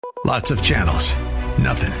Lots of channels,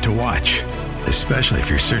 nothing to watch, especially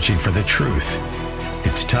if you're searching for the truth.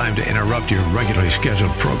 It's time to interrupt your regularly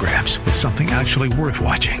scheduled programs with something actually worth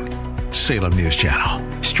watching. Salem News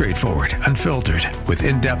Channel. Straightforward, unfiltered, with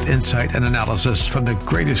in-depth insight and analysis from the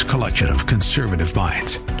greatest collection of conservative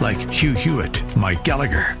minds like Hugh Hewitt, Mike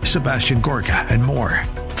Gallagher, Sebastian Gorka, and more.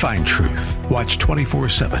 Find truth. Watch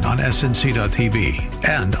 24/7 on snc.tv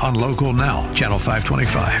and on Local Now, Channel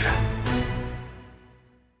 525.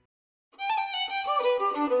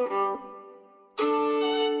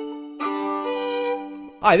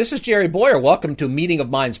 Hi, this is Jerry Boyer. Welcome to Meeting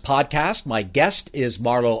of Minds podcast. My guest is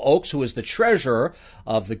Marlo Oaks, who is the treasurer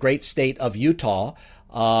of the great state of Utah.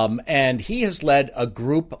 And he has led a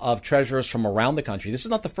group of treasurers from around the country. This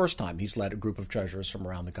is not the first time he's led a group of treasurers from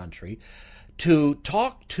around the country to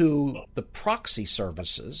talk to the proxy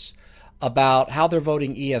services about how they're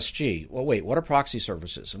voting ESG. Well, wait, what are proxy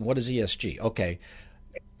services and what is ESG? Okay.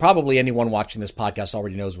 Probably anyone watching this podcast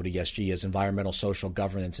already knows what ESG is, environmental, social,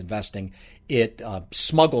 governance, investing. It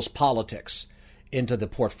smuggles politics into the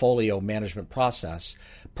portfolio management process.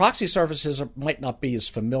 Proxy services might not be as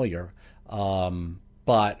familiar,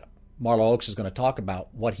 but Marlo Oaks is going to talk about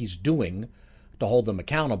what he's doing to hold them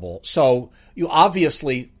accountable. So you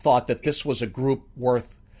obviously thought that this was a group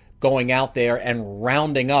worth going out there and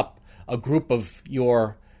rounding up a group of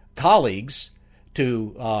your colleagues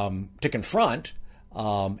to confront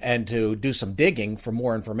and to do some digging for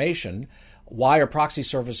more information. Why are proxy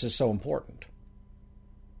services so important?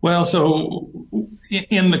 Well, so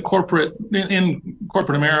in corporate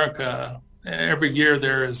America, every year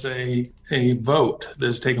there is a vote that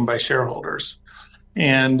is taken by shareholders,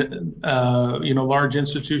 and large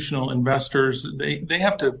institutional investors they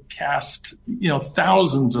have to cast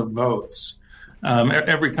thousands of votes.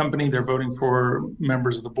 Every company, they're voting for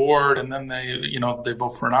members of the board, and then they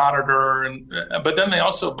vote for an auditor, but then they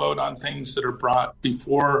also vote on things that are brought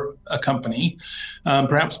before a company,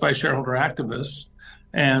 perhaps by shareholder activists,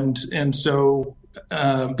 and so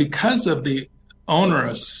because of the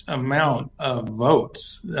onerous amount of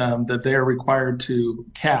votes that they are required to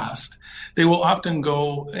cast, they will often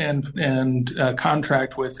go and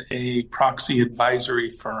contract with a proxy advisory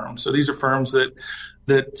firm. So these are firms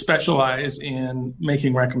that specialize in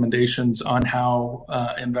making recommendations on how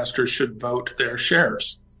investors should vote their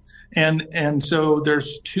shares. And so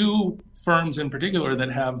there's two firms in particular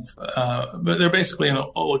that have, they're basically an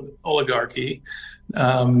oligarchy.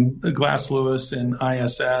 Glass Lewis and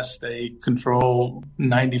ISS, they control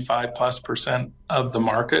 95+% of the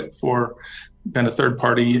market for kind of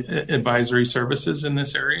third-party advisory services in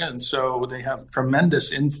this area. And so they have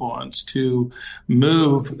tremendous influence to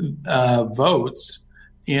move votes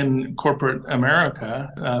in corporate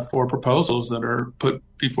America for proposals that are put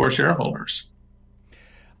before shareholders.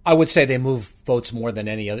 I would say they move votes more than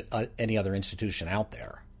any other institution out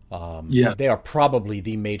there. They are probably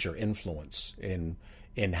the major influence in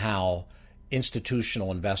how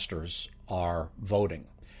institutional investors are voting.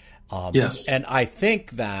 Yes. And I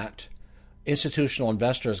think that institutional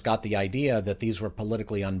investors got the idea that these were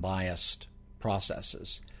politically unbiased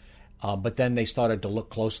processes. But then they started to look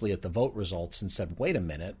closely at the vote results and said, wait a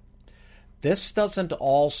minute, this doesn't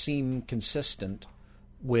all seem consistent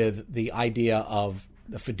with the idea of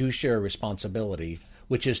the fiduciary responsibility,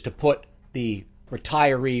 which is to put the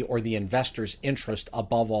retiree or the investor's interest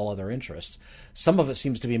above all other interests. Some of it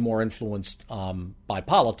seems to be more influenced by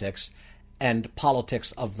politics and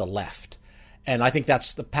politics of the left. And I think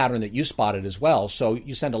that's the pattern that you spotted as well. So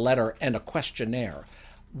you send a letter and a questionnaire.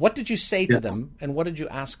 What did you say to them, and what did you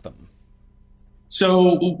ask them?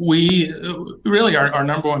 So we really, our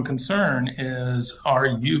number one concern is, are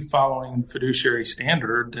you following fiduciary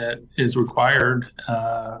standard that is required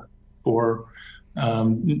for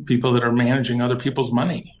people that are managing other people's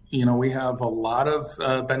money? We have a lot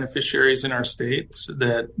of beneficiaries in our states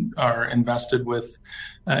that are invested with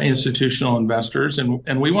institutional investors,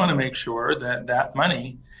 and we want to make sure that that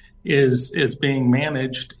money is being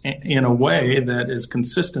managed in a way that is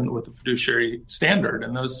consistent with the fiduciary standard.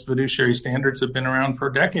 And those fiduciary standards have been around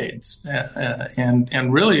for decades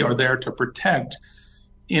and really are there to protect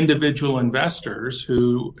individual investors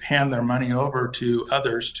who hand their money over to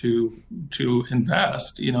others to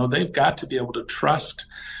invest. They've got to be able to trust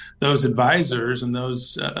those advisors and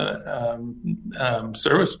those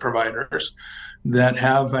service providers that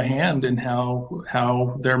have a hand in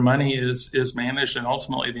how their money is managed, and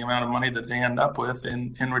ultimately the amount of money that they end up with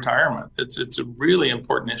in retirement. It's a really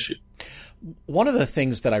important issue. One of the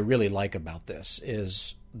things that I really like about this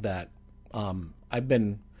is that I've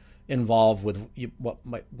been involved with what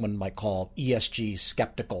one might call ESG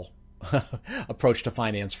skeptical approach to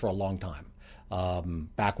finance for a long time.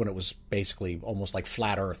 back when it was basically almost like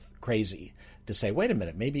flat Earth crazy to say, wait a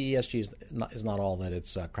minute, maybe ESG is not all that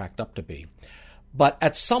it's cracked up to be. But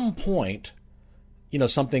at some point,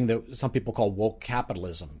 something that some people call woke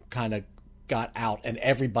capitalism kind of got out and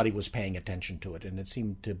everybody was paying attention to it, and it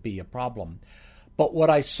seemed to be a problem. But what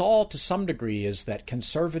I saw to some degree is that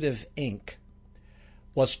Conservative Inc.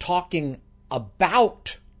 was talking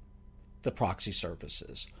about the proxy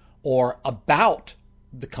services or about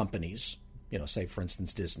the companies, say, for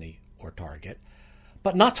instance, Disney or Target,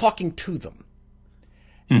 but not talking to them.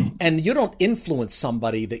 And you don't influence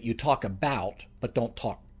somebody that you talk about but don't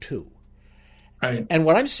talk to. Right. And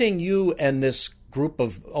what I'm seeing you and this group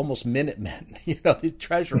of almost Minutemen, the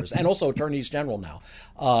treasurers, and also attorneys general now,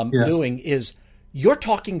 doing is you're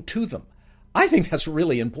talking to them. I think that's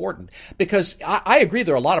really important because I agree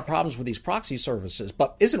there are a lot of problems with these proxy services,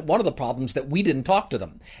 but isn't one of the problems that we didn't talk to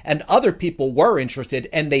them and other people were interested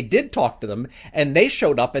and they did talk to them and they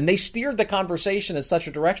showed up and they steered the conversation in such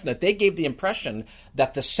a direction that they gave the impression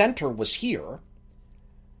that the center was here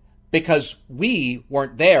because we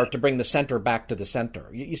weren't there to bring the center back to the center.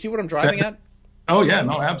 You see what I'm driving at? Oh yeah,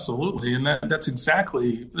 no, absolutely. And that's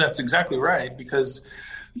exactly right because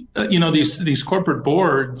these corporate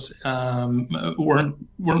boards weren't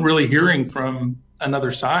really hearing from another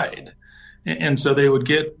side, and so they would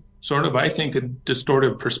get sort of, I think, a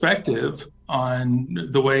distorted perspective on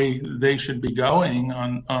the way they should be going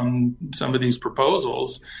on some of these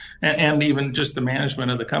proposals, and even just the management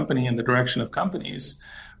of the company and the direction of companies.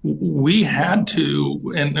 We had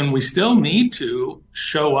to, and we still need to,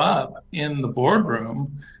 show up in the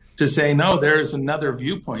boardroom to say, no, there is another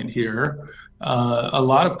viewpoint here. A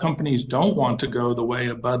lot of companies don't want to go the way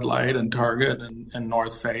of Bud Light and Target and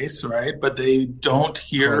North Face, right? But they don't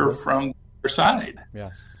hear from their side. Yeah.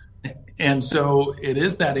 And so it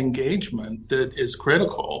is that engagement that is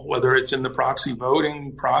critical, whether it's in the proxy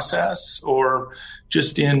voting process or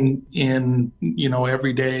just in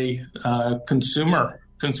everyday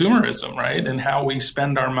consumerism, right? And how we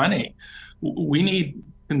spend our money. We need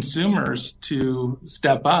consumers to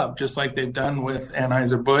step up, just like they've done with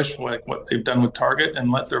Anheuser-Busch, like what they've done with Target, and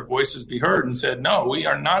let their voices be heard and said, no, we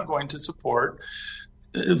are not going to support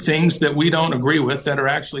things that we don't agree with that are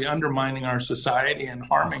actually undermining our society and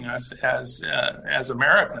harming us as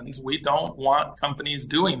Americans. We don't want companies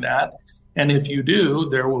doing that. And if you do,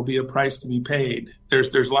 there will be a price to be paid.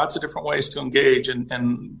 There's lots of different ways to engage,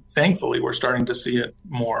 and thankfully we're starting to see it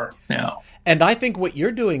more now. And I think what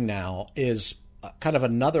you're doing now is kind of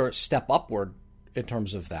another step upward in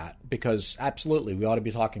terms of that, because absolutely we ought to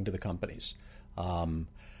be talking to the companies.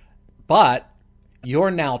 But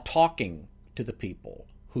you're now talking to the people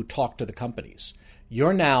who talk to the companies.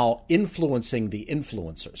 You're now influencing the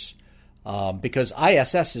influencers. Because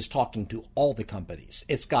ISS is talking to all the companies.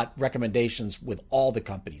 It's got recommendations with all the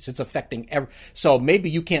companies. It's affecting so maybe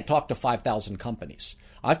you can't talk to 5,000 companies.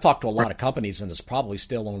 I've talked to a lot of companies, and it's probably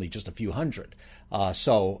still only just a few hundred. But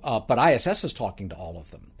ISS is talking to all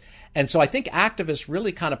of them. And so I think activists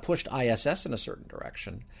really kind of pushed ISS in a certain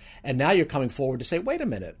direction. And now you're coming forward to say, wait a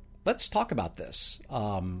minute, let's talk about this.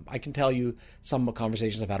 I can tell you some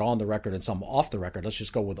conversations I've had on the record and some off the record. Let's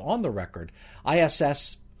just go with on the record.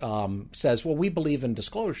 ISS says, well, we believe in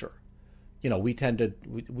disclosure.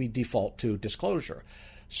 We default to disclosure.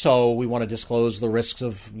 So we want to disclose the risks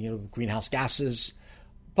of, greenhouse gases.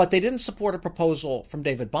 But they didn't support a proposal from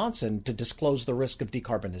David Bahnsen to disclose the risk of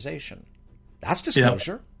decarbonization. That's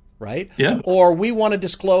disclosure, right? Yeah. Or we want to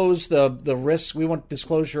disclose the risk. We want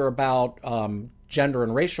disclosure about gender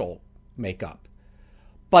and racial makeup.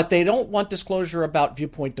 But they don't want disclosure about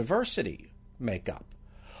viewpoint diversity makeup.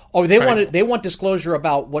 Oh, they want disclosure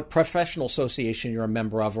about what professional association you're a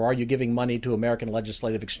member of, or are you giving money to American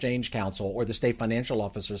Legislative Exchange Council or the State Financial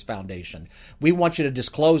Officers Foundation? We want you to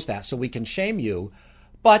disclose that so we can shame you,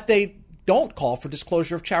 but they don't call for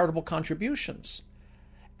disclosure of charitable contributions.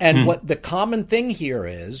 And what the common thing here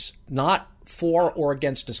is not for or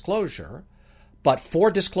against disclosure, but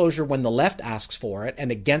for disclosure when the left asks for it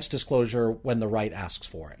and against disclosure when the right asks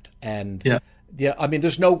for it. And I mean,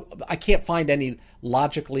 I can't find any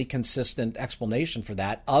logically consistent explanation for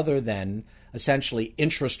that other than essentially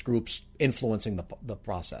interest groups influencing the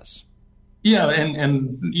process. Yeah,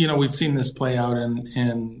 and we've seen this play out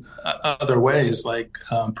in other ways, like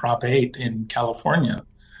Prop 8 in California.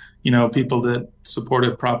 People that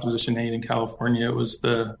supported Proposition 8 in California, it was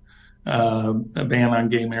a ban on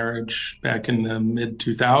gay marriage back in the mid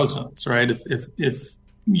 2000s, right? If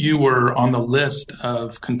you were on the list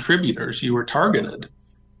of contributors, you were targeted.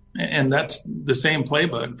 And that's the same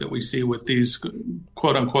playbook that we see with these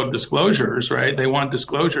quote unquote disclosures, right? They want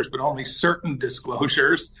disclosures, but only certain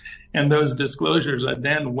disclosures. And those disclosures are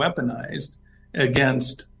then weaponized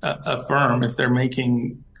against a firm if they're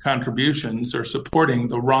making contributions or supporting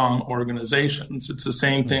the wrong organizations. It's the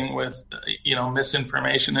same thing with,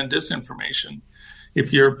 misinformation and disinformation.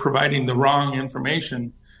 If you're providing the wrong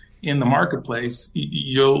information in the marketplace,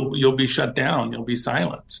 you'll be shut down. You'll be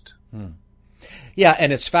silenced. Yeah,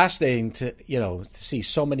 and it's fascinating to see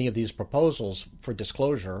so many of these proposals for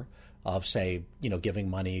disclosure of, say, giving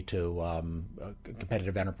money to a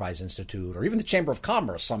Competitive Enterprise Institute or even the Chamber of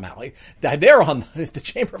Commerce somehow. They're on the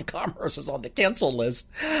Chamber of Commerce is on the cancel list.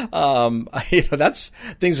 That's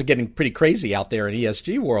things are getting pretty crazy out there in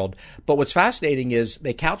ESG world. But what's fascinating is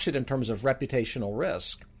they couch it in terms of reputational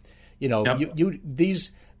risk.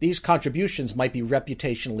 These contributions might be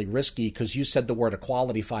reputationally risky because you said the word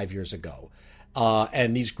equality 5 years ago.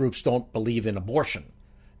 And these groups don't believe in abortion.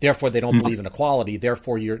 Therefore, they don't believe in equality.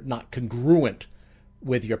 Therefore, you're not congruent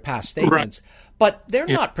with your past statements. Right. But they're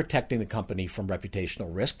not protecting the company from reputational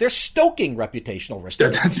risk. They're stoking reputational risk.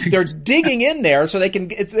 They're digging in there so they can.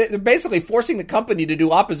 They're basically forcing the company to do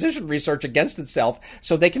opposition research against itself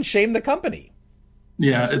so they can shame the company.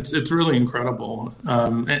 Yeah, it's really incredible,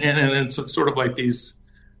 and it's sort of like these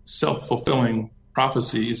self-fulfilling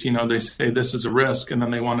prophecies. They say this is a risk, and then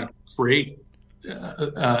they want to create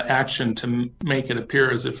action to make it appear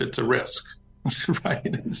as if it's a risk, right?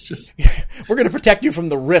 It's just we're going to protect you from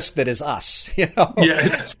the risk that is us.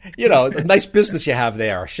 Yeah. Nice business you have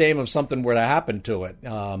there. Shame if something were to happen to it.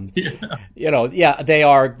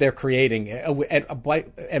 They're creating.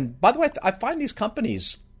 And by the way, I find these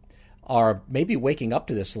companies are maybe waking up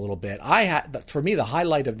to this a little bit. For me, the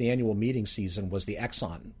highlight of the annual meeting season was the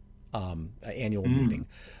Exxon annual meeting,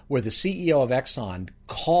 where the CEO of Exxon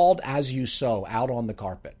called As You Sow out on the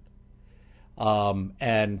carpet.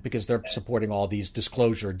 And because they're supporting all these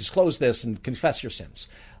disclose this and confess your sins.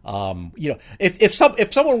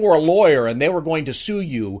 If someone were a lawyer and they were going to sue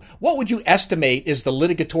you, what would you estimate is the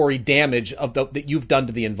litigatory damage that you've done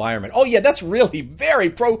to the environment? Oh yeah, that's really very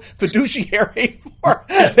pro fiduciary for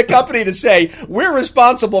the company to say we're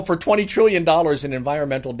responsible for $20 trillion in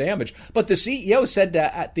environmental damage. But the CEO said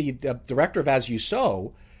at the director of As You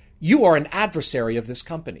Sow, you are an adversary of this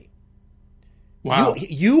company. Wow.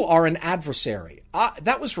 You are an adversary.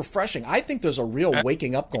 That was refreshing. I think there's a real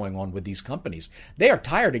waking up going on with these companies. They are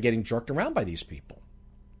tired of getting jerked around by these people.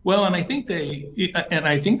 Well, and I think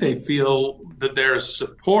they feel that there's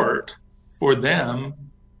support for them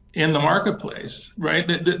in the marketplace, right?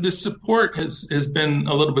 The support has been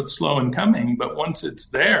a little bit slow in coming, but once it's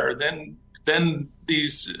there, then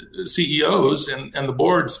these CEOs and the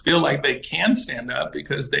boards feel like they can stand up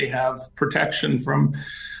because they have protection from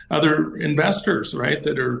other investors, right,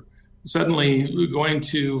 that are suddenly going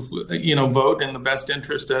to, vote in the best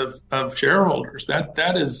interest of shareholders.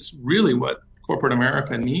 That is really what corporate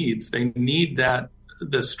America needs. They need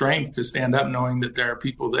the strength to stand up, knowing that there are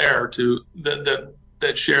people there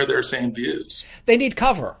that share their same views. They need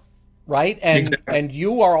cover, right? And Exactly. And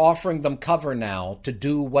you are offering them cover now to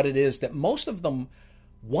do what it is that most of them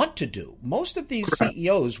want to do. Most of these Correct.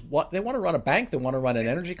 CEOs, they want to run a bank, they want to run an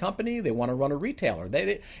energy company, they want to run a retailer.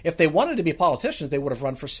 If they wanted to be politicians, they would have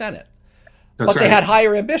run for Senate. That's But right. they had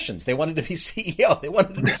higher ambitions. They wanted to be CEO. They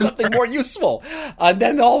wanted to do something more useful. And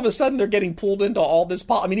then all of a sudden they're getting pulled into all this.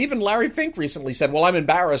 Even Larry Fink recently said, well, I'm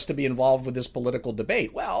embarrassed to be involved with this political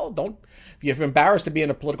debate. Well, if you're embarrassed to be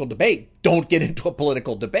in a political debate, don't get into a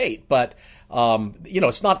political debate. But,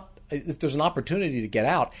 it's not, there's an opportunity to get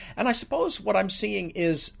out. And I suppose what I'm seeing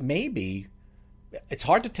is maybe, it's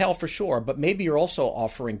hard to tell for sure, but maybe you're also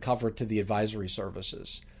offering cover to the advisory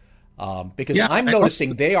services. Because I'm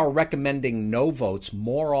noticing they are recommending no votes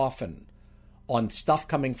more often on stuff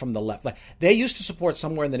coming from the left. Like, they used to support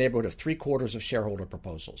somewhere in the neighborhood of 3/4 of shareholder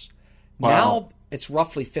proposals. Wow. Now it's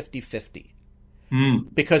roughly 50-50.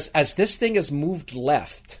 Because as this thing has moved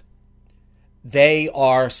left, they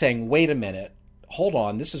are saying, wait a minute, hold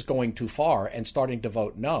on, this is going too far, and starting to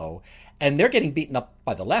vote no. And they're getting beaten up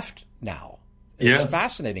by the left now. It's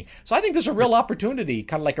fascinating. So I think there's a real opportunity,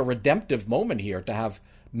 kind of like a redemptive moment here, to have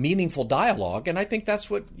meaningful dialogue. And I think that's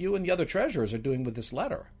what you and the other treasurers are doing with this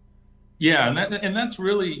letter. Yeah, and that's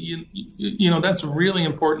really that's really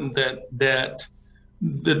important that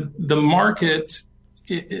the market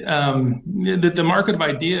that the market of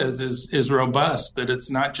ideas is robust, that it's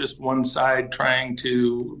not just one side trying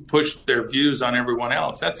to push their views on everyone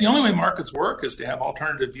else. That's the only way markets work, is to have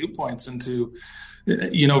alternative viewpoints and to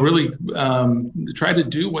really try to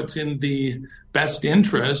do what's in the best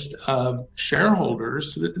interest of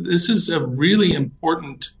shareholders. This is a really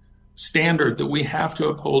important standard that we have to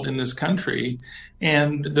uphold in this country.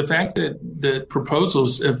 And the fact that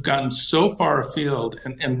proposals have gotten so far afield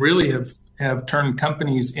and really have turned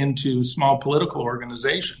companies into small political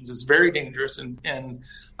organizations is very dangerous and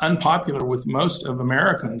unpopular with most of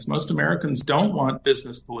Americans. Most Americans don't want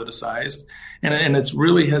business politicized. And it's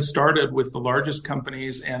really has started with the largest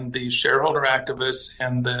companies and the shareholder activists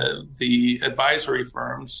and the advisory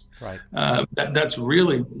firms. Right. That's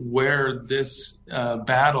really where this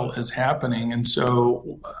battle is happening. And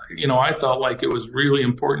so, I felt like it was really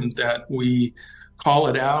important that we call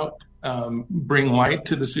it out, bring light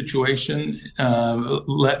to the situation,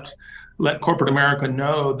 let corporate America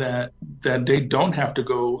know that they don't have to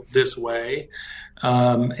go this way,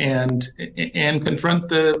 and confront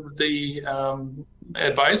the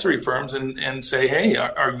advisory firms and say, hey,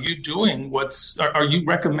 are you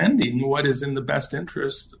recommending what is in the best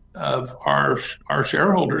interest of our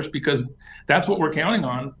shareholders? Because that's what we're counting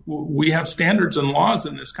on. We have standards and laws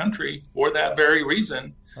in this country for that very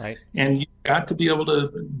reason. Right. And you've got to be able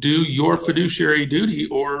to do your fiduciary duty,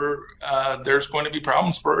 or there's going to be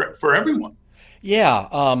problems for everyone. Yeah.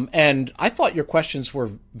 And I thought your questions were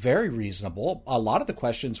very reasonable. A lot of the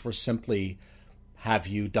questions were simply, have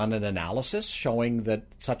you done an analysis showing that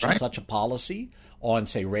such and such a policy on,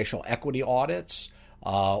 say, racial equity audits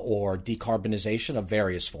or decarbonization of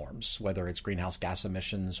various forms, whether it's greenhouse gas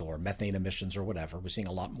emissions or methane emissions or whatever. We're seeing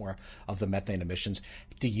a lot more of the methane emissions.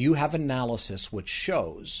 Do you have analysis which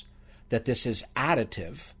shows that this is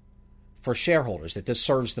additive for shareholders, that this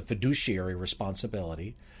serves the fiduciary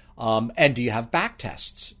responsibility? And do you have back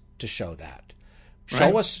tests to show that?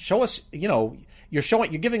 Show us, you're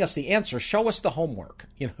giving us the answer. Show us the homework,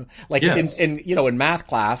 like yes. in math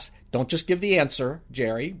class, don't just give the answer,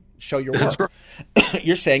 Jerry, show your work. Right.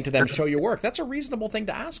 You're saying to them, show your work. That's a reasonable thing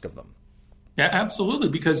to ask of them. Yeah, absolutely.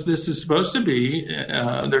 Because this is supposed to be,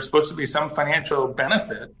 there's supposed to be some financial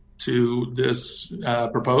benefit to this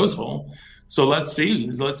proposal. So let's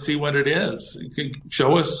see what it is. You can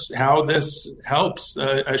show us how this helps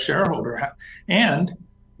a shareholder. And,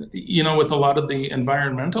 with a lot of the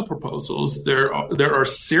environmental proposals, there are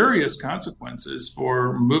serious consequences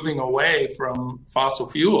for moving away from fossil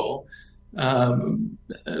fuel.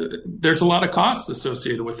 There's a lot of costs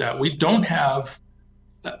associated with that. We don't have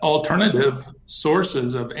alternative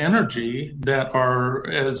sources of energy that are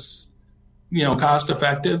as, cost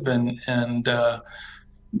effective and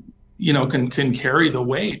can carry the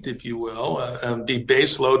weight, if you will. The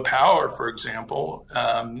base load power, for example,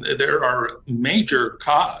 there are major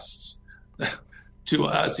costs to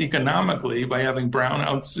us economically by having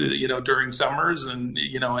brownouts, during summers and,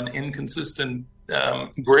 an inconsistent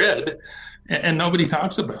grid, and nobody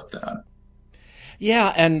talks about that.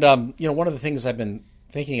 Yeah, and one of the things I've been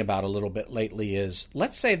thinking about a little bit lately is,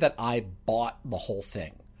 let's say that I bought the whole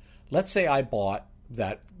thing. Let's say I bought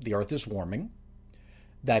that the Earth is warming,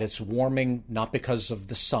 that it's warming not because of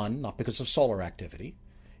the sun, not because of solar activity,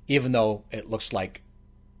 even though it looks like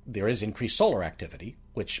there is increased solar activity,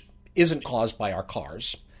 which isn't caused by our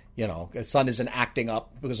cars. The sun isn't acting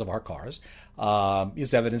up because of our cars.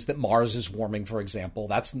 There's evidence that Mars is warming, for example.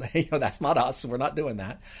 That's not us. We're not doing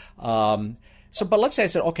that. But let's say I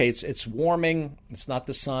said, okay, it's warming. It's not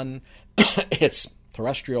the sun. It's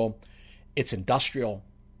terrestrial. It's industrial.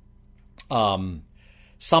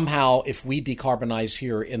 Somehow, if we decarbonize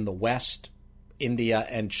here in the West, India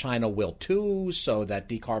and China will too, so that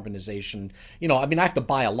decarbonization, I have to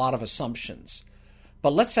buy a lot of assumptions.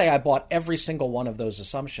 But let's say I bought every single one of those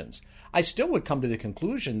assumptions. I still would come to the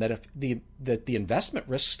conclusion that the investment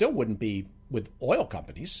risk still wouldn't be with oil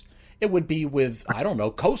companies. It would be with,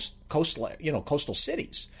 coastal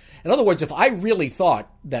cities. In other words, if I really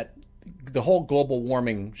thought that the whole global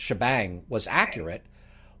warming shebang was accurate,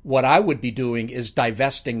 what I would be doing is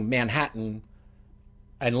divesting Manhattan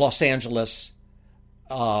and Los Angeles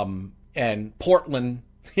and Portland,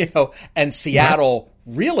 and Seattle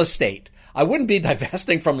real estate. I wouldn't be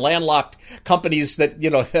divesting from landlocked companies that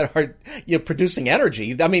are producing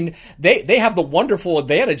energy. I mean, they have the wonderful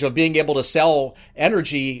advantage of being able to sell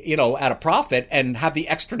energy, at a profit and have the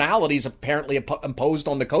externalities apparently imposed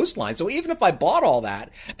on the coastline. So even if I bought all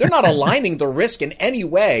that, they're not aligning the risk in any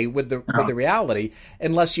way with the reality,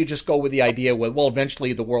 unless you just go with the idea well,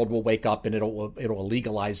 eventually the world will wake up and it'll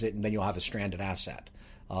legalize it, and then you'll have a stranded asset,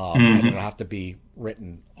 and it'll have to be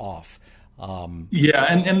written off. And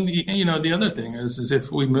the other thing is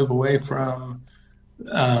if we move away from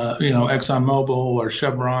ExxonMobil or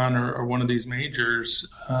Chevron or one of these majors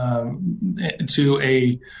to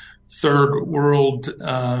a third world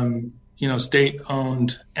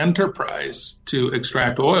state-owned enterprise to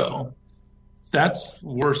extract oil, that's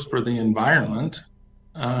worse for the environment.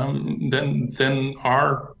 than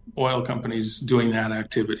are oil companies doing that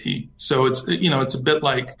activity. So it's a bit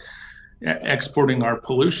like exporting our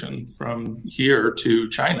pollution from here to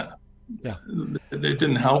China. Yeah. It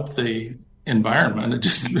didn't help the environment. It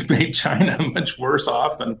just made China much worse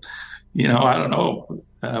off. And, I don't know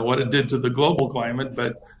what it did to the global climate,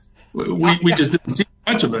 but we just didn't see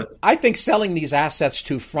much of it. I think selling these assets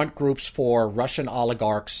to front groups for Russian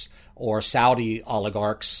oligarchs or Saudi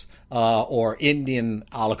oligarchs or Indian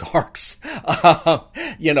oligarchs,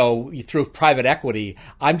 through private equity,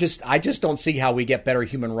 I just don't see how we get better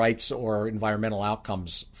human rights or environmental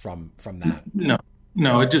outcomes from that.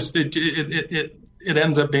 No, it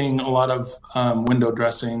ends up being a lot of window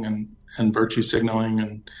dressing and virtue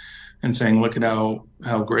signaling and saying, look at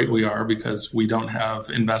how great we are because we don't have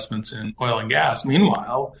investments in oil and gas.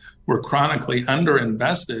 Meanwhile, we're chronically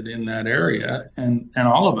underinvested in that area, and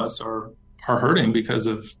all of us are hurting because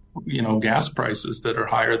of gas prices that are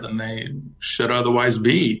higher than they should otherwise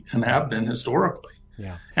be and have been historically.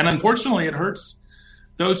 Yeah. And unfortunately, it hurts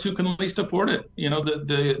those who can least afford it.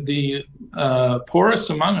 The poorest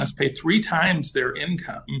among us pay 3 times their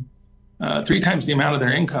income, 3 times the amount of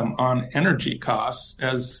their income on energy costs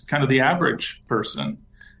as kind of the average person.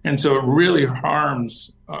 And so it really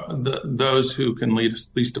harms those who can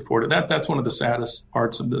least afford it. That's one of the saddest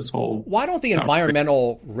parts of this whole. Why don't the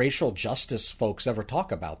environmental racial justice folks ever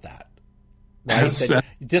talk about that? Right? That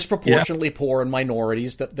disproportionately poor and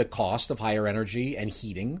minorities, the cost of higher energy and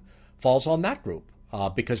heating falls on that group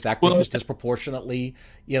because that group is disproportionately,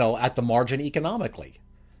 at the margin economically.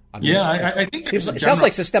 I mean, I think it sounds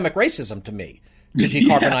like systemic racism to me to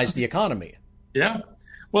decarbonize the economy. Yeah.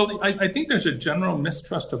 Well, I think there's a general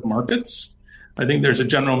mistrust of markets. I think there's a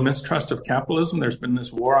general mistrust of capitalism. There's been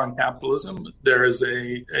this war on capitalism. There is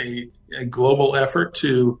a global effort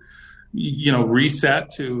to,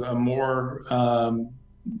 reset to a more, a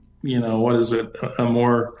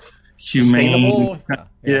more humane,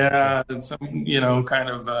 some, kind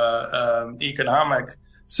of economic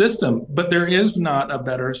system. But there is not a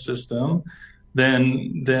better system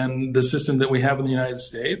than the system that we have in the United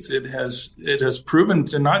States. It has proven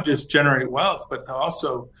to not just generate wealth, but to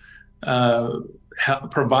also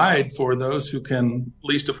provide for those who can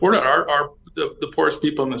least afford it. The poorest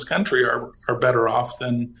people in this country are better off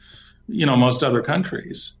than most other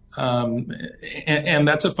countries, and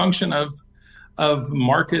that's a function of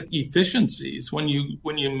market efficiencies. When you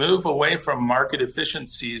move away from market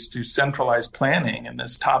efficiencies to centralized planning and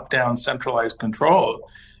this top-down centralized control,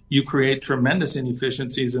 you create tremendous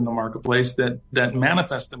inefficiencies in the marketplace that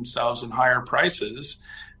manifest themselves in higher prices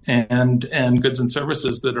and goods and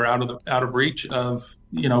services that are out of reach of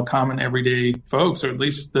common everyday folks, or at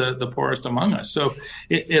least the poorest among us. So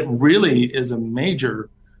it really is a major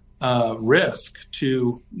risk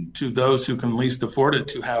to those who can least afford it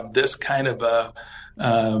to have this kind of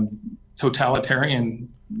a totalitarian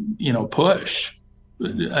push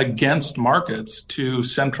against markets to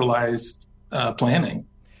centralized planning.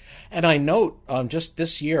 And I note just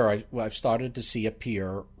this year, I've started to see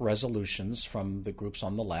appear resolutions from the groups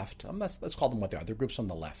on the left. Let's call them what they are. They're groups on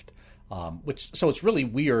the left. So it's really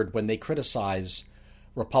weird when they criticize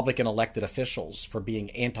Republican elected officials for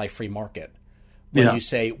being anti-free market. When you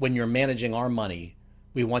say, when you're managing our money,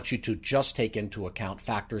 we want you to just take into account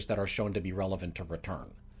factors that are shown to be relevant to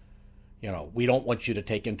return. We don't want you to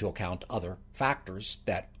take into account other factors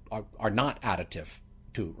that are not additive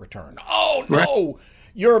to return. Oh, no. Right.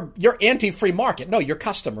 You're anti-free market. No, you're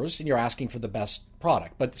customers, and you're asking for the best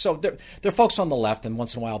product. But so they're folks on the left, and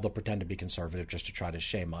once in a while they'll pretend to be conservative just to try to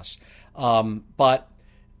shame us. But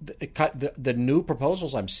the new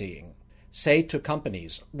proposals I'm seeing say to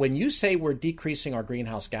companies, when you say we're decreasing our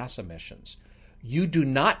greenhouse gas emissions, you do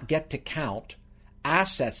not get to count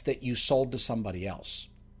assets that you sold to somebody else.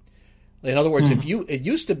 In other words, it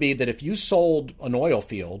used to be that if you sold an oil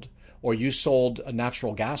field or you sold a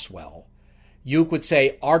natural gas well, you could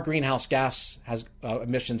say our greenhouse gas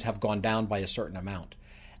emissions have gone down by a certain amount.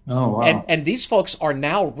 Oh, wow. And these folks are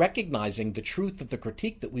now recognizing the truth of the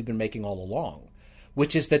critique that we've been making all along,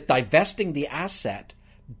 which is that divesting the asset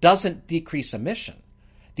doesn't decrease emission.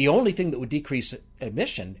 The only thing that would decrease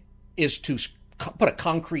emission is to put a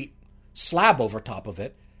concrete slab over top of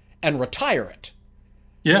it and retire it.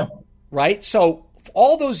 Yeah. Right? So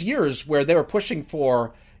all those years where they were pushing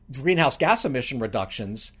for greenhouse gas emission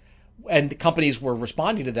reductions, and the companies were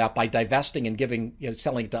responding to that by divesting and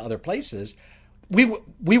selling it to other places, we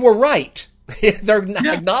were right. They're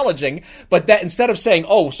acknowledging, but that instead of saying,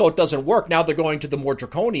 oh, so it doesn't work, now they're going to the more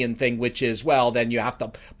draconian thing, which is, well, then you have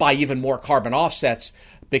to buy even more carbon offsets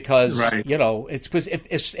because, it's because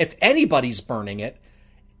if anybody's burning it,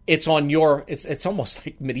 it's on your, it's almost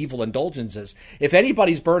like medieval indulgences. If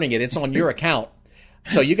anybody's burning it, it's on your account.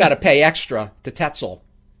 So you got to pay extra to Tetzel.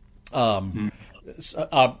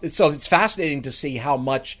 So it's fascinating to see how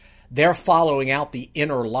much they're following out the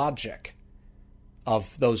inner logic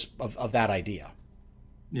of that idea.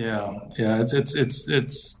 Yeah.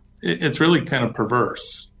 It's really kind of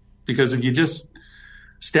perverse, because if you just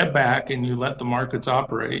step back and you let the markets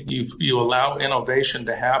operate, you allow innovation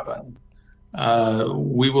to happen.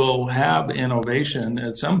 We will have innovation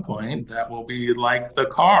at some point that will be like the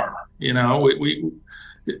car.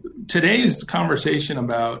 Today's conversation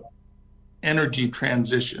about energy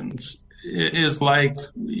transitions is like,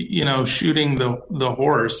 shooting the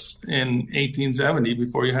horse in 1870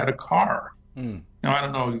 before you had a car. Now, I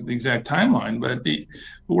don't know the exact timeline, but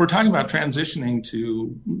we're talking about transitioning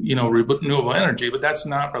to, renewable energy, but that's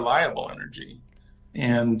not reliable energy.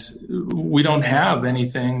 And we don't have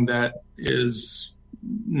anything that is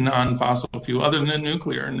non-fossil fuel other than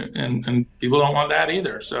nuclear, and people don't want that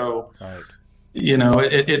either. So, right.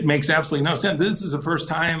 It makes absolutely no sense. This is the first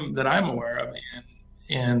time that I'm aware of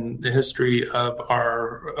in the history of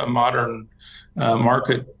our modern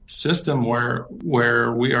market system where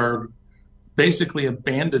we are basically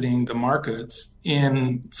abandoning the markets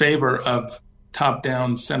in favor of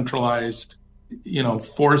top-down centralized,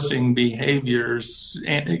 forcing behaviors,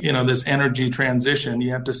 and, this energy transition.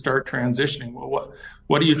 You have to start transitioning. Well,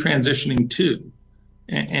 what are you transitioning to?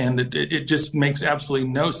 And it just makes absolutely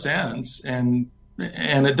no sense, and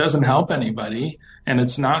it doesn't help anybody, and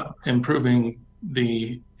it's not improving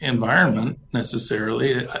the environment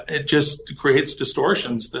necessarily. It just creates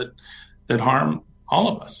distortions that harm all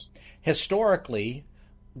of us. Historically,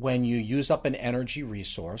 when you use up an energy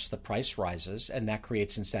resource, the price rises, and that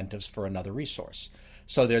creates incentives for another resource.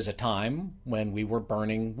 So there's a time when we were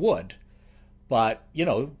burning wood, but,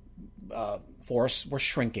 forests were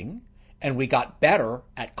shrinking, and we got better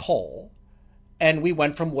at coal, and we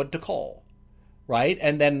went from wood to coal, right?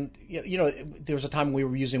 And then, there was a time when we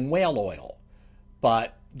were using whale oil,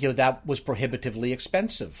 but that was prohibitively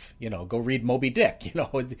expensive. Go read Moby Dick.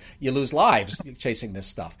 You lose lives chasing this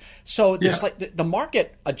stuff. So there's the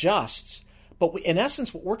market adjusts, but in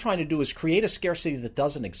essence, what we're trying to do is create a scarcity that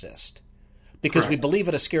doesn't exist, because we believe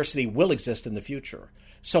that a scarcity will exist in the future.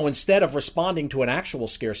 So instead of responding to an actual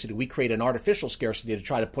scarcity, we create an artificial scarcity to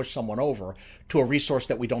try to push someone over to a resource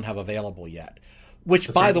that we don't have available yet,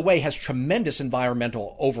 which, by the way, has tremendous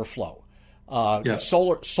environmental overflow.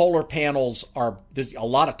 Solar panels there's a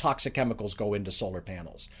lot of toxic chemicals go into solar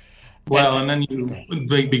panels. Well, and then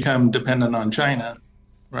they become dependent on China,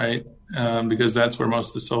 right? Because that's where most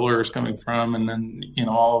of the solar is coming from. And then,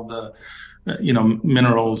 all of the,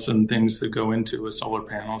 minerals and things that go into a solar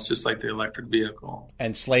panel. It's just like the electric vehicle.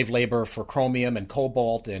 And slave labor for chromium and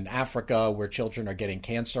cobalt in Africa, where children are getting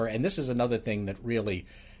cancer. And this is another thing that really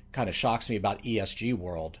kind of shocks me about ESG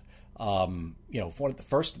world. The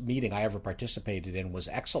first meeting I ever participated in was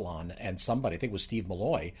Exelon, and somebody, I think it was Steve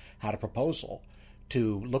Malloy, had a proposal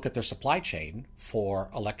to look at their supply chain for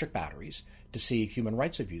electric batteries to see human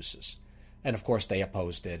rights abuses. And of course, they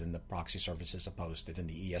opposed it, and the proxy services opposed it, and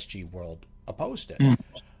the ESG world opposed it.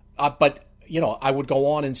 But I would go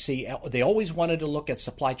on and see, they always wanted to look at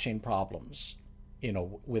supply chain problems.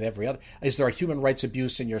 With every other, is there a human rights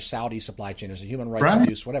abuse in your Saudi supply chain? Is there human rights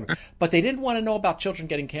abuse, whatever? But they didn't want to know about children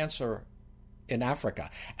getting cancer in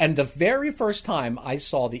Africa. And the very first time I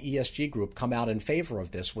saw the ESG group come out in favor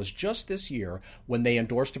of this was just this year, when they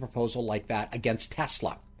endorsed a proposal like that against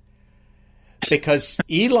Tesla. Because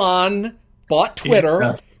Elon bought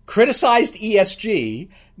Twitter, criticized ESG.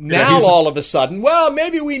 Now all of a sudden, well,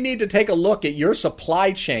 maybe we need to take a look at your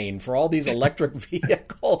supply chain for all these electric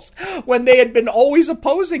vehicles, when they had been always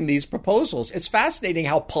opposing these proposals. It's fascinating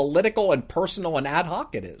how political and personal and ad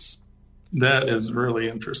hoc it is. That is really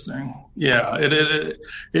interesting. Yeah,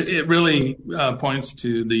 it really points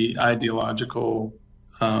to the ideological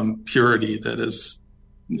purity that is,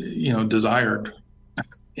 desired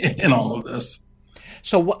in all of this.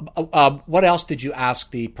 So what else did you ask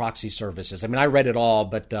the proxy services? I mean, I read it all,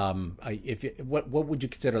 but what would you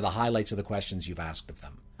consider the highlights of the questions you've asked of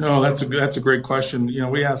them? No, that's a great question.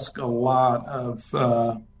 We ask a lot of,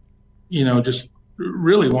 just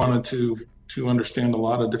really wanted to understand a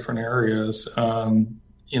lot of different areas,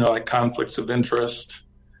 like conflicts of interest.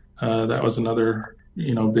 That was another,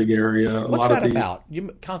 big area. What's that about?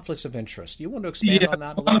 Conflicts of interest. You want to expand on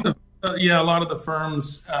that a little bit? A lot of the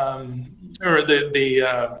firms, or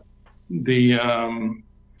the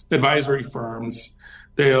advisory firms,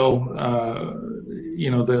 they'll,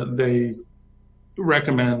 they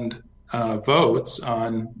recommend votes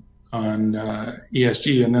on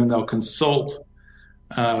ESG, and then they'll consult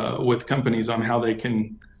with companies on how they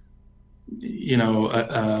can,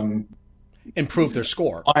 improve their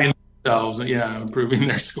score. Find themselves, improving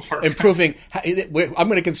their score. I'm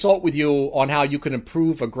going to consult with you on how you can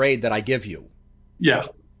improve a grade that I give you. Yeah.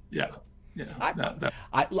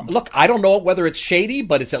 Look, I don't know whether it's shady,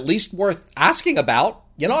 but it's at least worth asking about.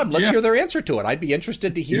 Let's hear their answer to it. I'd be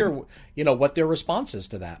interested to hear, what their response is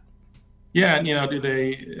to that. Yeah, and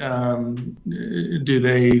do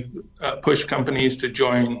they push companies to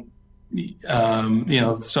join,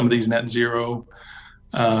 some of these net zero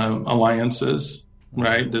alliances,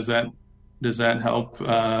 right? Does that help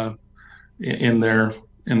in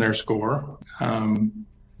their score?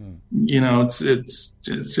 It's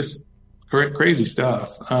just crazy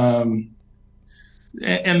stuff. And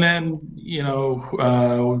then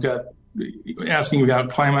we've got asking about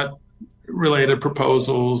climate related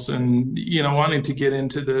proposals and wanting to get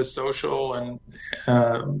into the social and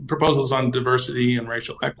proposals on diversity and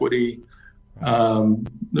racial equity, and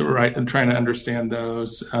trying to understand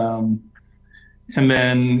those, and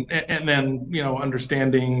then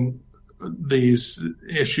understanding these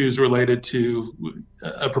issues related to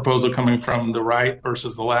a proposal coming from the right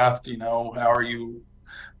versus the left. How are you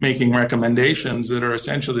making recommendations that are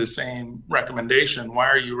essentially the same recommendation? Why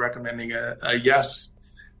are you recommending a yes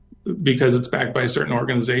because it's backed by a certain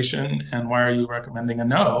organization, and why are you recommending a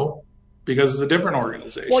no because it's a different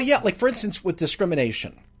organization? Well, yeah, like for instance with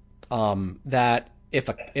discrimination, that if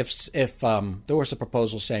there was a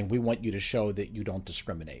proposal saying we want you to show that you don't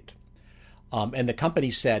discriminate, and the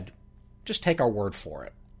company said, just take our word for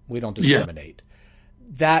it, we don't discriminate,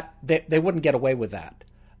 that they wouldn't get away with that.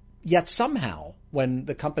 Yet somehow, when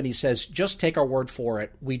the company says, just take our word for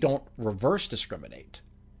it, we don't reverse discriminate,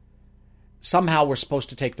 somehow we're supposed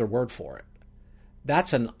to take their word for it.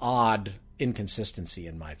 That's an odd inconsistency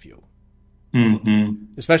in my view,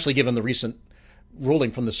 especially given the recent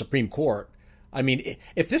ruling from the Supreme Court. I mean,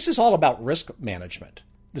 if this is all about risk management,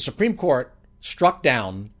 the Supreme Court struck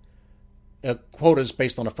down quotas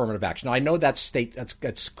based on affirmative action. Now, I know that's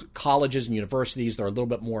colleges and universities. They're a little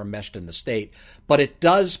bit more enmeshed in the state, but it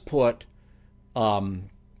does put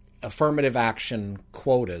affirmative action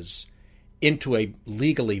quotas into a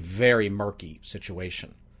legally very murky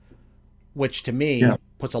situation, which to me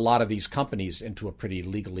puts a lot of these companies into a pretty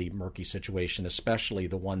legally murky situation, especially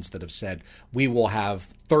the ones that have said, we will have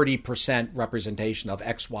 30% representation of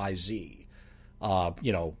XYZ,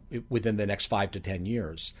 within the next 5 to 10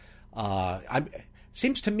 years.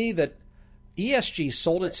 Seems to me that ESG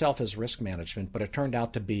sold itself as risk management, but it turned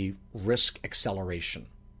out to be risk acceleration.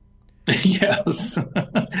 Yes.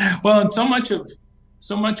 Well, and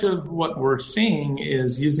so much of what we're seeing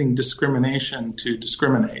is using discrimination to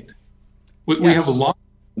discriminate. We have a law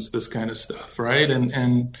against this kind of stuff, right? And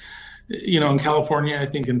in California, I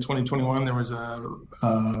think in 2021 there was a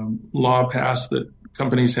law passed that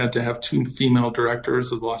companies had to have 2 female directors.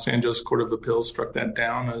 The Los Angeles Court of Appeals struck that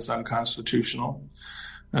down as unconstitutional,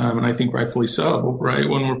 and I think rightfully so. Right,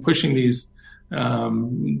 when we're pushing these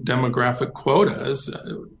demographic quotas,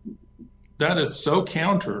 that is so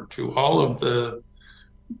counter to all of the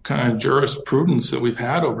kind of jurisprudence that we've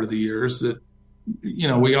had over the years that,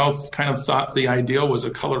 we all kind of thought the ideal was a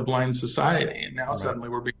colorblind society. And now suddenly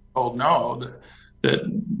we're being told that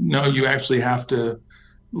no, you actually have to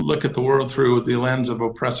look at the world through the lens of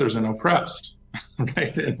oppressors and oppressed.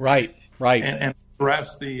 Right. And, right. And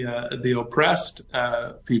address the oppressed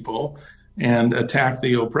people and attack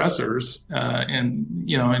the oppressors,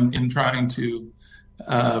 in trying to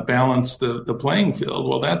balance the playing field.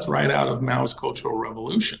 Well, that's right out of Mao's Cultural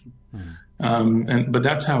Revolution. But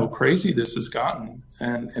that's how crazy this has gotten.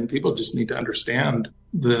 And people just need to understand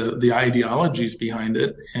the ideologies behind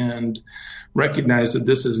it and recognize that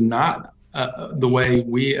this is not the way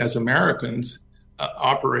we as Americans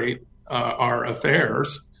operate our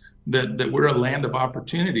affairs, that we're a land of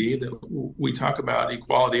opportunity, that we talk about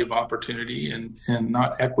equality of opportunity and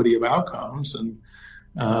not equity of outcomes, and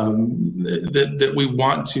that we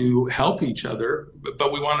want to help each other,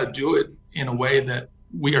 but we want to do it in a way that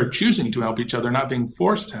we are choosing to help each other, not being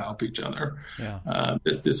forced to help each other. Yeah.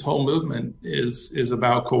 This whole movement is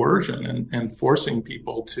about coercion and forcing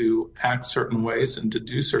people to act certain ways and to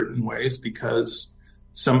do certain ways because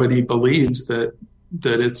somebody believes that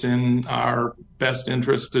it's in our best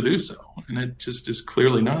interest to do so. And it just is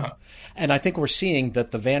clearly not. And I think we're seeing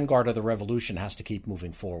that the vanguard of the revolution has to keep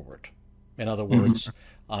moving forward. In other words,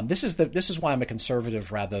 this is why I'm a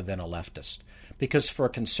conservative rather than a leftist, because for a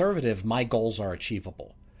conservative, my goals are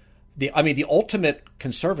achievable. The ultimate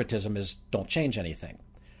conservatism is don't change anything.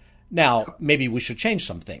 Now, maybe we should change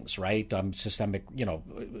some things, right? Systemic,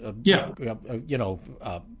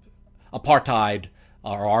 apartheid,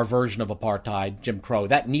 or our version of apartheid, Jim Crow,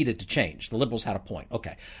 that needed to change. The liberals had a point.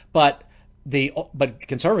 Okay. But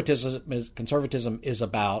conservatism is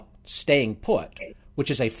about staying put, which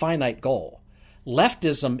is a finite goal.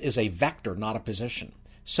 Leftism is a vector, not a position.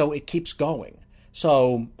 So it keeps going.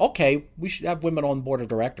 So, okay, we should have women on the board of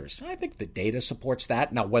directors. I think the data supports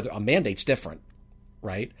that. Now, whether a mandate's different,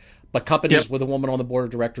 right? But companies with a woman on the board of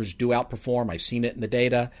directors do outperform. I've seen it in the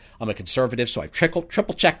data. I'm a conservative, so I've triple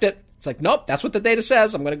checked it. It's like, nope, that's what the data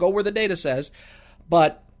says. I'm going to go where the data says.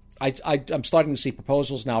 But I'm starting to see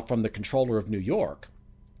proposals now from the comptroller of New York,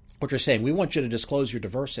 which are saying, we want you to disclose your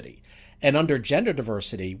diversity. And under gender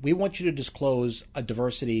diversity, we want you to disclose a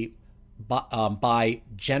diversity by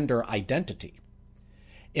gender identity.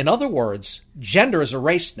 In other words, gender is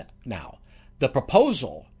erased now. The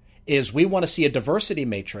proposal is we want to see a diversity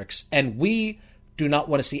matrix, and we do not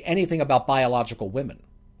want to see anything about biological women.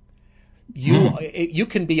 You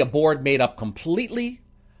can be a board made up completely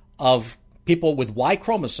of people with Y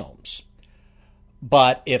chromosomes.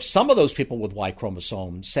 But if some of those people with Y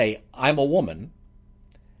chromosomes say, I'm a woman,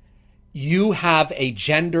 you have a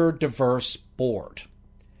gender diverse board.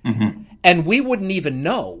 Mm-hmm. And we wouldn't even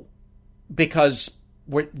know, because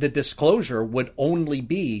the disclosure would only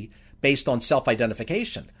be based on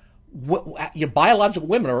self-identification. Your biological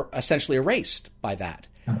women are essentially erased by that.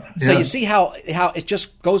 Yes. So you see how it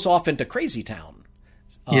just goes off into crazy town.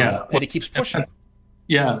 And it keeps pushing.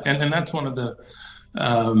 And that's one of the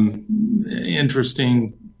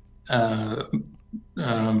interesting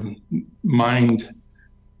mind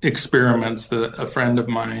experiments that a friend of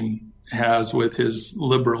mine has with his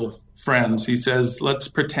liberal friends. He says, let's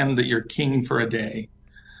pretend that you're king for a day.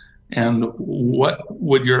 And what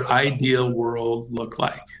would your ideal world look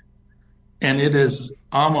like? And it is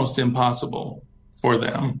almost impossible for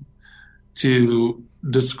them to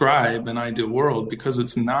describe an ideal world, because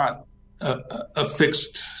it's not a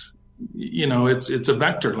fixed, it's a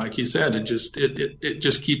vector, like you said. It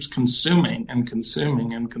just keeps consuming and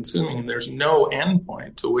consuming and consuming, and there's no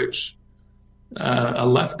endpoint to which a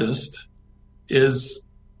leftist is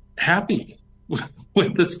happy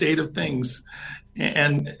with the state of things,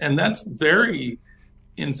 and that's very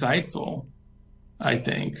insightful, I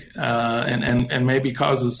think, and maybe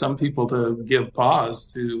causes some people to give pause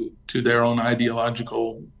to their own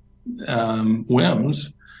ideological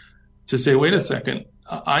whims, to say, wait a second,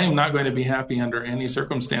 I am not going to be happy under any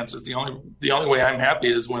circumstances. The only way I'm happy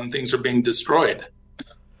is when things are being destroyed.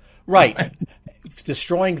 Right.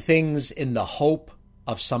 Destroying things in the hope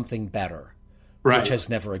of something better, which has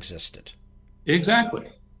never existed. Exactly.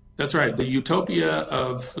 That's right. The utopia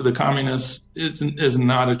of the communists is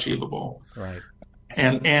not achievable. Right.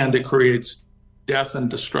 And it creates death and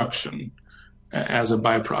destruction as a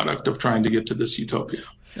byproduct of trying to get to this utopia.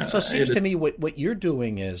 So it seems to me what you're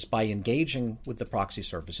doing is, by engaging with the proxy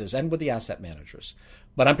services and with the asset managers,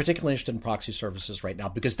 but I'm particularly interested in proxy services right now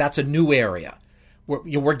because that's a new area.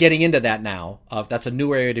 We're getting into that now. That's a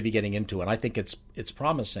new area to be getting into, and I think it's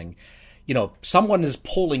promising. Someone is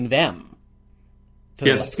pulling them.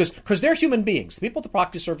 Yes. Because they're human beings. The people at the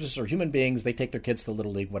proxy services are human beings. They take their kids to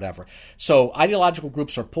Little League, whatever. So ideological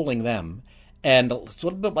groups are pulling them. And it's a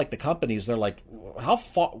little bit like the companies. They're like, how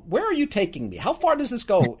far? Where are you taking me? How far does this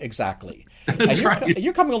go exactly?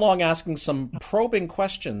 You're coming along asking some probing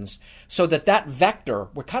questions so that vector,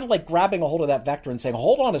 we're kind of like grabbing a hold of that vector and saying,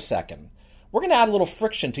 hold on a second. We're going to add a little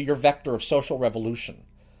friction to your vector of social revolution.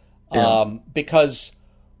 Because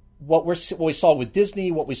what we saw with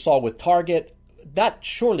Disney, what we saw with Target, that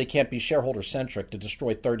surely can't be shareholder-centric to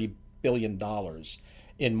destroy $30 billion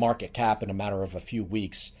in market cap in a matter of a few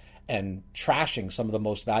weeks and trashing some of the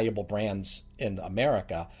most valuable brands in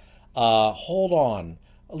America. Hold on.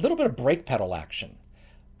 A little bit of brake pedal action.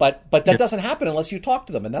 But that doesn't happen unless you talk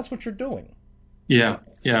to them, and that's what you're doing. Yeah.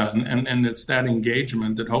 And it's that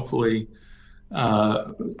engagement that hopefully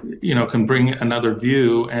can bring another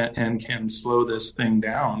view and can slow this thing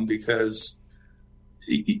down, because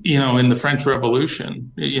in the French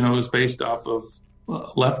Revolution, it was based off of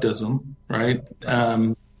leftism, right?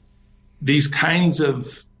 These kinds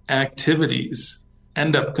of activities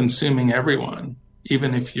end up consuming everyone,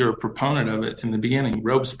 even if you're a proponent of it in the beginning.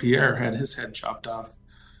 Robespierre had his head chopped off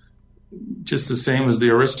just the same as the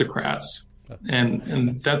aristocrats.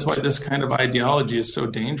 And that's why this kind of ideology is so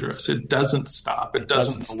dangerous. It doesn't stop. It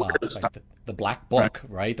doesn't stop. Like the Black Book,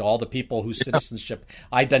 right? All the people whose citizenship,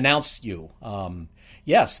 I denounce you.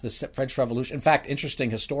 Yes, the French Revolution. In fact,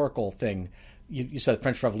 interesting historical thing. You said the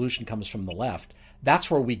French Revolution comes from the left.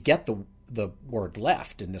 That's where we get the word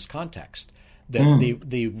left in this context.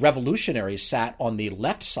 The revolutionaries sat on the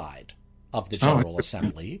left side of the General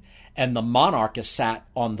Assembly, and the monarchists sat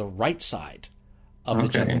on the right side of the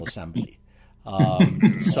General Assembly.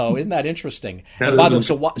 So isn't that interesting? That and by the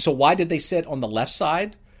is way, so why did they sit on the left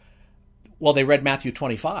side? Well, they read Matthew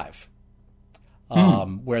 25,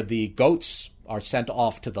 where the goats are sent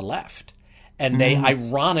off to the left, and they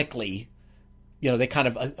ironically, they kind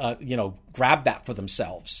of grab that for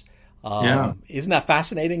themselves. Isn't that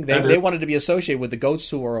fascinating? They wanted to be associated with the goats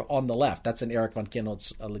who are on the left. That's in Eric von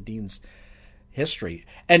Kinnold's history.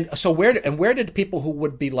 And so where did people who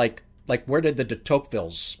would be like where did the de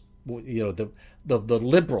Tocquevilles, the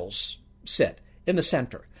liberals sit? In the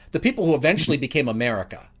center. The people who eventually became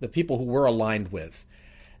America, the people who we're aligned with,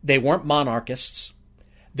 they weren't monarchists.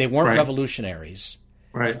 They weren't revolutionaries.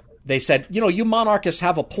 Right. They said, you monarchists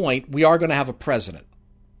have a point. We are going to have a president.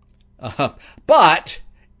 But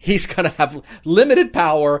he's going to have limited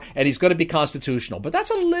power and he's going to be constitutional. But that's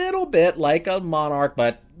a little bit like a monarch,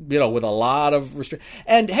 but, with a lot of restrictions.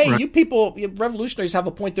 And hey, you people, revolutionaries have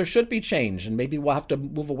a point. There should be change. And maybe we'll have to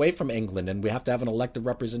move away from England and we have to have an elected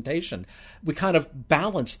representation. We kind of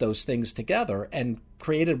balanced those things together and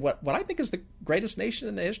created what I think is the greatest nation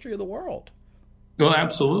in the history of the world. Well,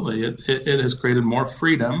 absolutely. It has created more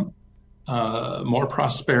freedom, more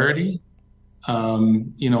prosperity,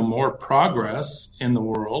 more progress in the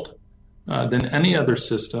world than any other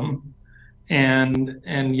system,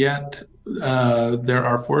 and yet there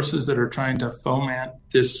are forces that are trying to foment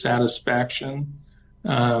dissatisfaction,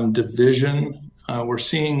 division. We're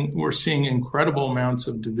seeing incredible amounts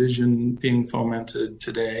of division being fomented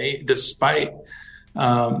today, despite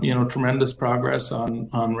tremendous progress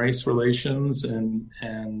on race relations and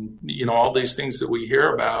all these things that we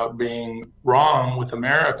hear about being wrong with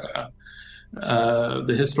America.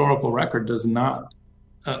 The historical record does not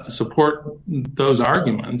support those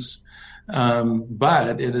arguments,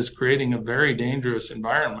 but it is creating a very dangerous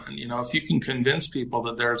environment. If you can convince people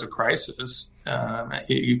that there's a crisis,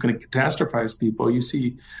 you can catastrophize people.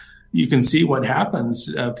 You can see what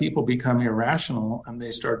happens. People become irrational and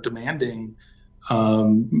they start demanding,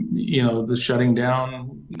 the shutting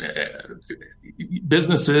down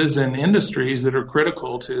businesses and industries that are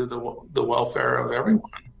critical to the welfare of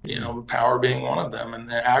everyone. Power being one of them,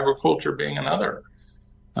 and agriculture being another.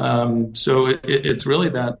 So it's really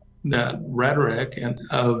that rhetoric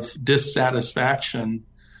of dissatisfaction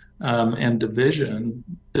and division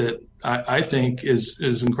that I think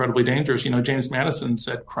is incredibly dangerous. James Madison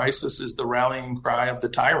said, "Crisis is the rallying cry of the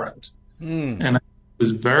tyrant," and I was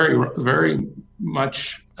very, very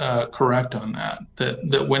much correct on that.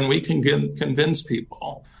 That when we can convince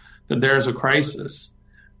people that there's a crisis,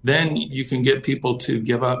 then you can get people to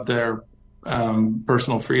give up their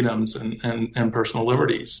personal freedoms and personal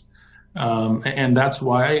liberties. And that's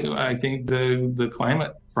why I think the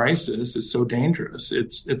climate crisis is so dangerous.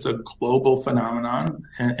 It's a global phenomenon.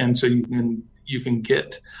 And so you can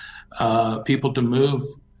get people to move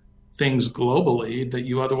things globally that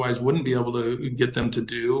you otherwise wouldn't be able to get them to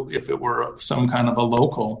do if it were some kind of a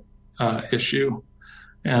local issue.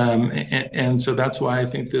 And so that's why I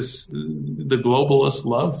think the globalists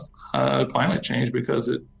love climate change, because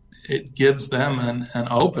it gives them an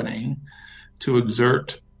opening to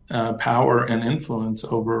exert power and influence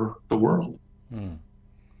over the world.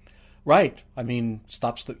 Right. I mean,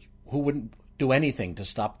 who wouldn't do anything to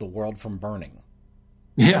stop the world from burning?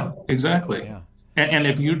 Yeah, exactly. Yeah. And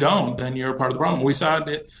if you don't, then you're part of the problem. We saw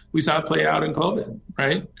it play out in COVID,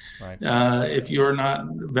 right? Right. If you're not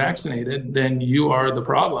vaccinated, then you are the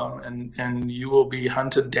problem, and you will be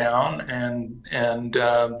hunted down and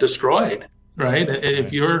destroyed, right?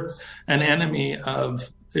 If you're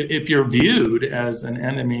if you're viewed as an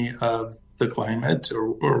enemy of the climate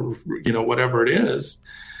or whatever it is,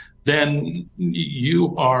 then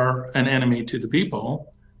you are an enemy to the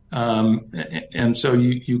people. And so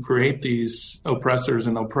you create these oppressors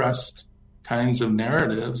and oppressed kinds of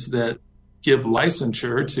narratives that give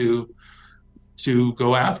licensure to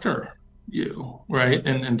go after you, right?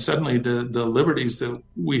 And suddenly the liberties that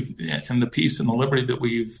and the peace and the liberty that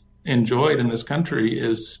we've enjoyed in this country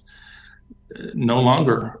is no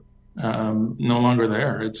longer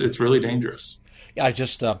there. It's really dangerous. Yeah, I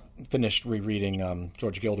just finished rereading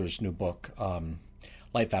George Gilder's new book,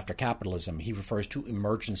 Life After Capitalism. He refers to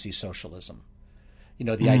emergency socialism.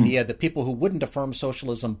 The idea that people who wouldn't affirm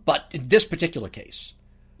socialism, but in this particular case,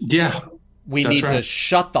 we need to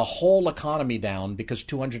shut the whole economy down because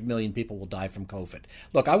 200 million people will die from COVID.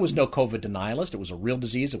 Look, I was no COVID denialist. It was a real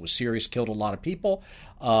disease. It was serious, killed a lot of people.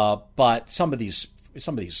 But some of these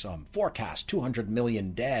forecasts, 200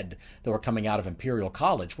 million dead that were coming out of Imperial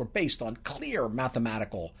College, were based on clear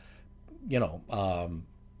mathematical,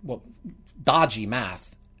 dodgy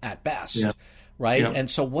math at best, right? Yeah. And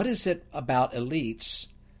so what is it about elites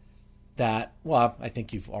that, well, I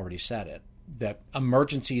think you've already said it, that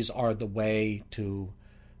emergencies are the way to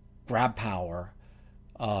grab power,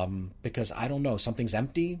 because I don't know, something's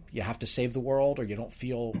empty, you have to save the world, or you don't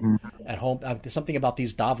feel at home. There's something about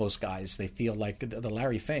these Davos guys, they feel like the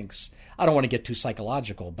Larry Finks. I don't want to get too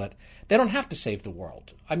psychological, but they don't have to save the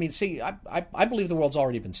world. I mean, see, I believe the world's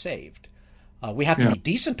already been saved. We have to be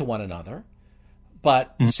decent to one another,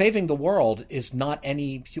 but saving the world is not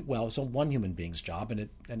it's one human being's job, and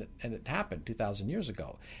it happened 2,000 years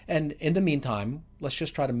ago. And in the meantime, let's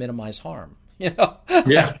just try to minimize harm. Yeah.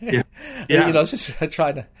 Just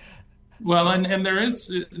try to. Well, and there is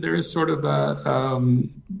sort of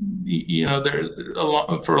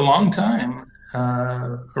for a long time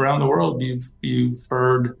around the world, you've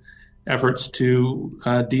heard efforts to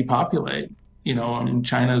depopulate.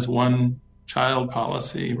 China's one-child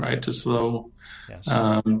policy, right, to slow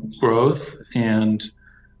growth, and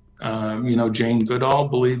Jane Goodall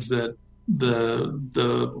believes that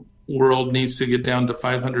the world needs to get down to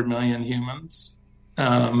 500 million humans.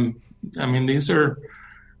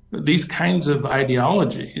 These kinds of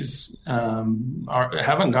ideologies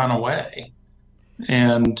haven't gone away,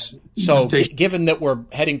 and so given that we're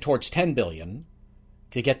heading towards 10 billion,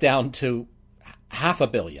 to get down to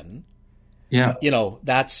 500 million,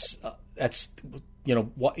 that's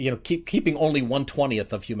keeping only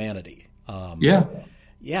 1/20th of humanity.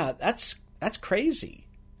 That's crazy.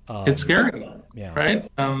 It's scary,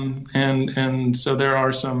 right? And so there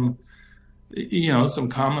are some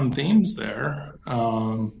common themes there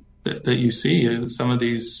that you see. Some of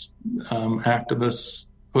these activists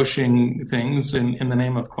pushing things in the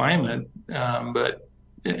name of climate, but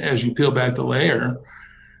as you peel back the layer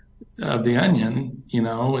of the onion,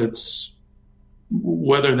 it's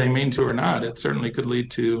whether they mean to or not, it certainly could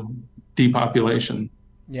lead to depopulation.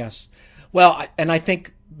 Yes. Well, and I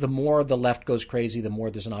think the more the left goes crazy, the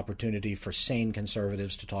more there's an opportunity for sane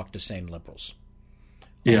conservatives to talk to sane liberals,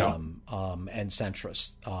 and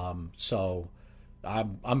centrists. So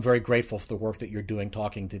I'm very grateful for the work that you're doing,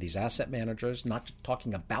 talking to these asset managers, not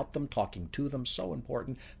talking about them, talking to them, so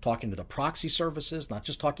important, talking to the proxy services, not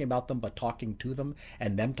just talking about them, but talking to them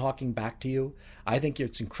and them talking back to you. I think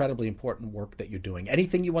it's incredibly important work that you're doing.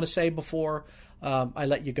 Anything you want to say before I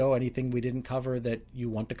let you go? Anything we didn't cover that you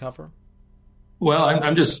want to cover? Well,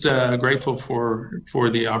 I'm just grateful for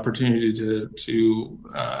the opportunity to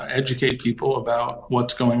educate people about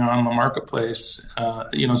what's going on in the marketplace.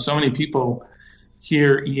 So many people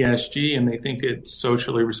hear ESG and they think it's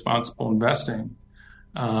socially responsible investing.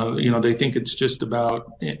 They think it's just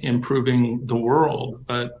about improving the world.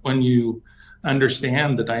 But when you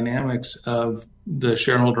understand the dynamics of the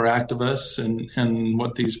shareholder activists and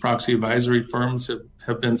what these proxy advisory firms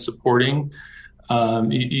have been supporting,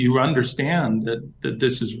 you understand that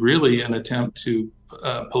this is really an attempt to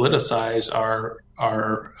politicize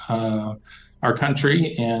our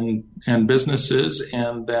country and businesses,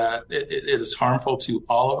 and that it is harmful to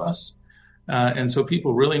all of us. And so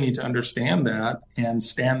people really need to understand that and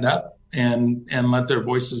stand up and let their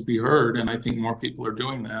voices be heard. And I think more people are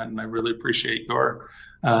doing that. And I really appreciate your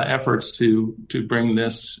efforts to bring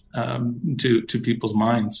this to people's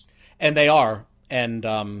minds. And they are.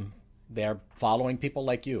 And they're following people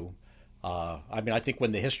like you. I think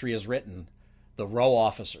when the history is written, the row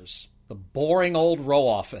officers, the boring old row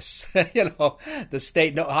office, the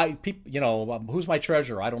state, who's my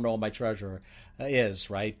treasurer? I don't know who my treasurer is,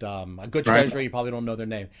 right? A good treasurer, you probably don't know their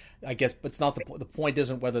name, I guess, but it's not the point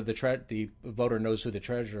isn't whether the voter knows who the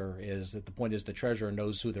treasurer is. That the point is the treasurer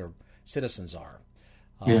knows who their citizens are.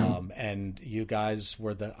 And you guys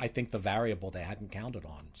were I think the variable they hadn't counted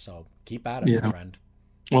on. So keep at it, my friend.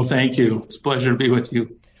 Well, thank you. It's a pleasure to be with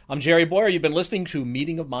you. I'm Jerry Boyer. You've been listening to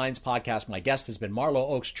Meeting of Minds podcast. My guest has been Marlo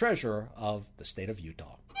Oaks, treasurer of the state of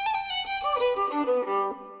Utah.